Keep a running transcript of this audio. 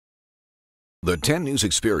The 10 News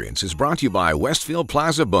Experience is brought to you by Westfield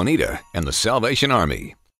Plaza Bonita and the Salvation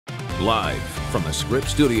Army. Live from the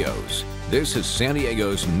Scripps Studios, this is San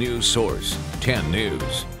Diego's news source, 10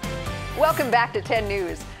 News. Welcome back to 10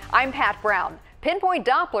 News. I'm Pat Brown. Pinpoint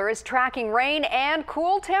Doppler is tracking rain and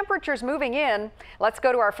cool temperatures moving in. Let's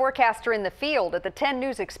go to our forecaster in the field at the 10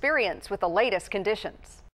 News Experience with the latest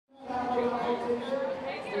conditions.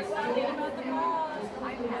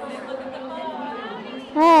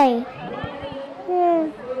 Hey.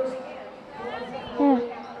 I'm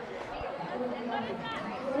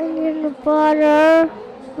in the water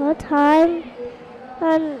all the time,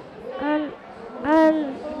 and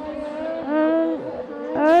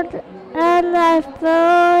I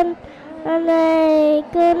fell and I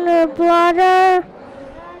got in the water,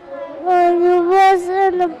 and it was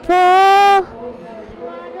in the pool,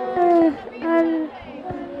 and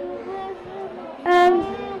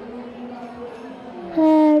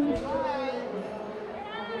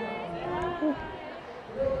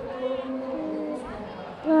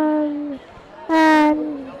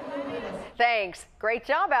Thanks. Great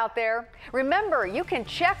job out there. Remember, you can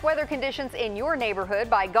check weather conditions in your neighborhood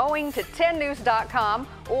by going to 10news.com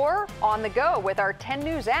or on the go with our 10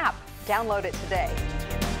 News app. Download it today.